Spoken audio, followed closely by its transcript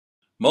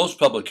Most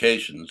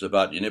publications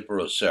about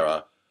Junipero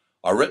Serra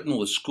are written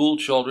with school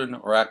children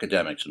or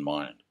academics in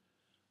mind.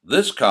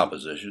 This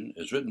composition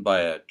is written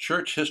by a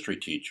church history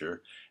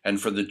teacher and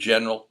for the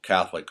general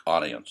Catholic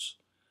audience.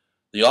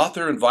 The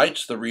author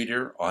invites the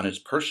reader on his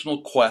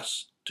personal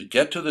quest to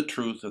get to the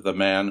truth of the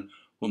man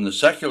whom the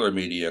secular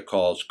media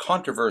calls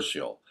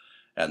controversial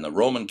and the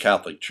Roman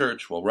Catholic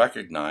Church will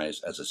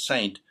recognize as a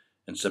saint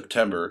in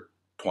September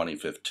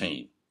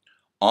 2015.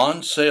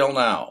 On sale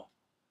now.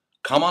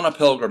 Come on a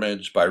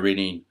pilgrimage by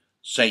reading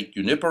St.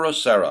 Junipero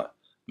Serra,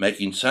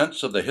 Making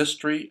Sense of the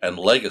History and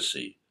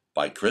Legacy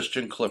by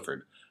Christian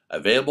Clifford,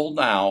 available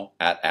now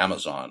at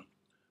Amazon.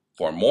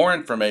 For more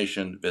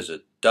information,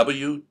 visit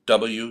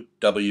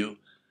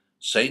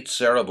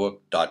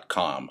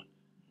www.stserrabook.com.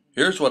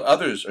 Here's what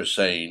others are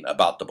saying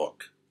about the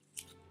book.